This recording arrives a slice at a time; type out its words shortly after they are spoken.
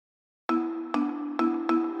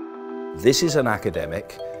This is an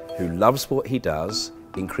academic who loves what he does,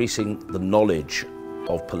 increasing the knowledge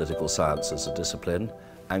of political science as a discipline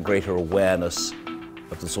and greater awareness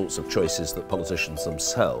of the sorts of choices that politicians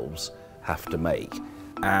themselves have to make.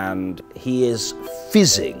 And he is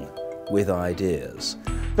fizzing with ideas.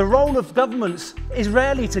 The role of governments is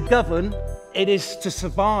rarely to govern, it is to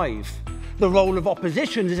survive. The role of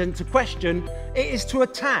opposition isn't to question, it is to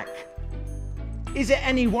attack. Is it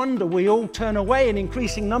any wonder we all turn away in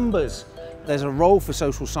increasing numbers? There's a role for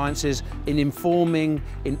social sciences in informing,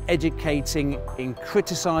 in educating, in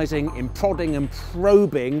criticising, in prodding and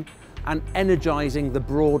probing and energising the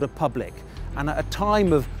broader public. And at a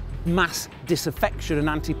time of mass disaffection and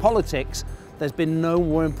anti-politics, there's been no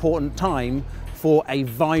more important time for a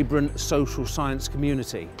vibrant social science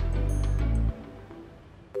community.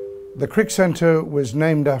 The Crick Centre was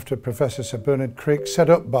named after Professor Sir Bernard Crick, set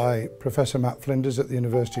up by Professor Matt Flinders at the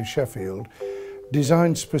University of Sheffield,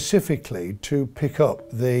 designed specifically to pick up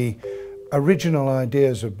the original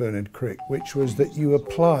ideas of Bernard Crick, which was that you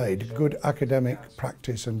applied good academic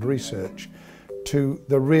practice and research to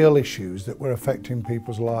the real issues that were affecting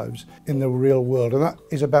people's lives in the real world. And that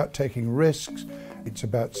is about taking risks. It's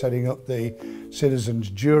about setting up the citizens'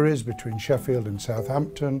 juries between Sheffield and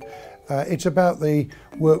Southampton. It's about the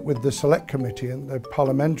work with the Select Committee and the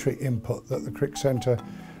parliamentary input that the Crick Centre,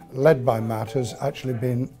 led by Matt, has actually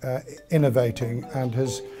been innovating and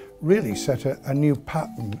has really set a new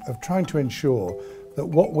pattern of trying to ensure that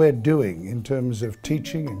what we're doing in terms of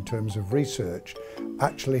teaching, in terms of research,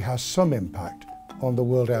 actually has some impact on the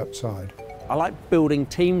world outside. I like building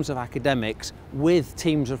teams of academics with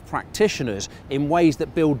teams of practitioners in ways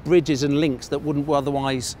that build bridges and links that wouldn't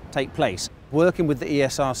otherwise take place. Working with the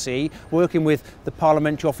ESRC, working with the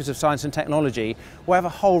Parliamentary Office of Science and Technology, we have a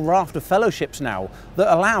whole raft of fellowships now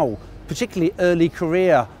that allow particularly early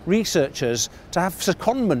career researchers to have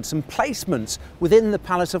secondments and placements within the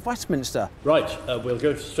Palace of Westminster. Right, we'll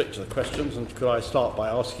go straight to the questions, and could I start by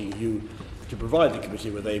asking you to provide the committee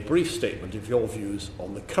with a brief statement of your views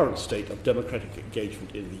on the current state of democratic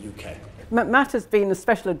engagement in the UK. Matt has been a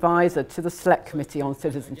special advisor to the Select Committee on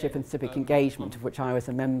Citizenship and Civic Engagement, of which I was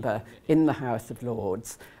a member in the House of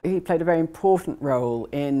Lords. He played a very important role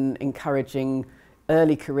in encouraging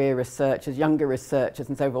early career researchers, younger researchers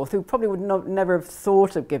and so forth, who probably would never have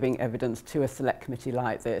thought of giving evidence to a Select Committee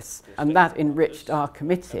like this. And that enriched our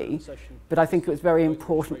committee, but I think it was very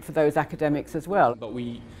important for those academics as well. But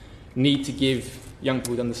we need to give young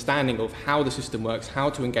people the understanding of how the system works, how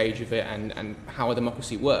to engage with it and how a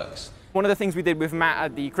democracy works. One of the things we did with Matt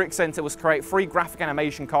at the Crick Centre was create free graphic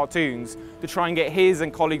animation cartoons to try and get his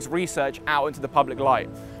and colleagues' research out into the public light.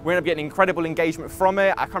 We ended up getting incredible engagement from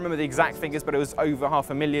it. I can't remember the exact figures, but it was over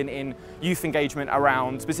 500,000 in youth engagement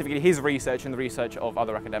around specifically his research and the research of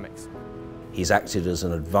other academics. He's acted as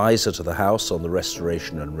an advisor to the House on the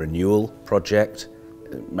Restoration and Renewal project.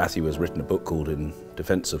 Matthew has written a book called In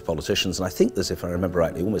Defence of Politicians, and I think there's, if I remember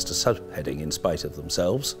rightly, almost a subheading, In Spite of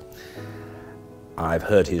Themselves. I've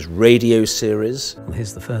heard his radio series. Well,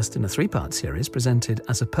 here's the first in a three-part series presented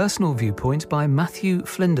as a personal viewpoint by Matthew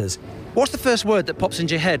Flinders. What's the first word that pops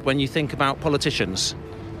into your head when you think about politicians?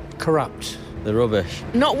 Corrupt. The rubbish.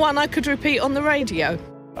 Not one I could repeat on the radio.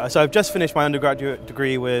 So I've just finished my undergraduate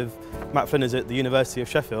degree with Matt Flinders at the University of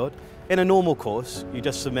Sheffield. In a normal course, you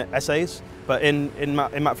just submit essays, but in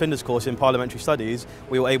Matt Flinders' course in Parliamentary Studies,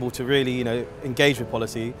 we were able to really, engage with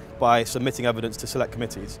policy by submitting evidence to select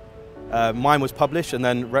committees. Mine was published, and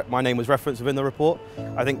then my name was referenced within the report.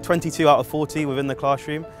 I think 22 out of 40 within the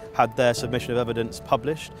classroom had their submission of evidence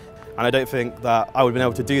published, and I don't think that I would have been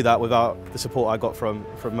able to do that without the support I got from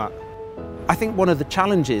Matt. I think one of the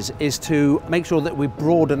challenges is to make sure that we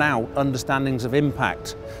broaden out understandings of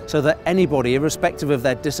impact so that anybody, irrespective of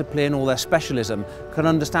their discipline or their specialism, can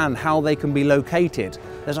understand how they can be located.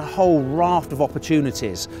 There's a whole raft of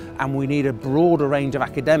opportunities, and we need a broader range of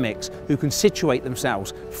academics who can situate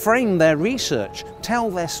themselves, frame their research, tell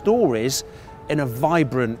their stories in a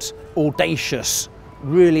vibrant, audacious,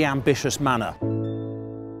 really ambitious manner.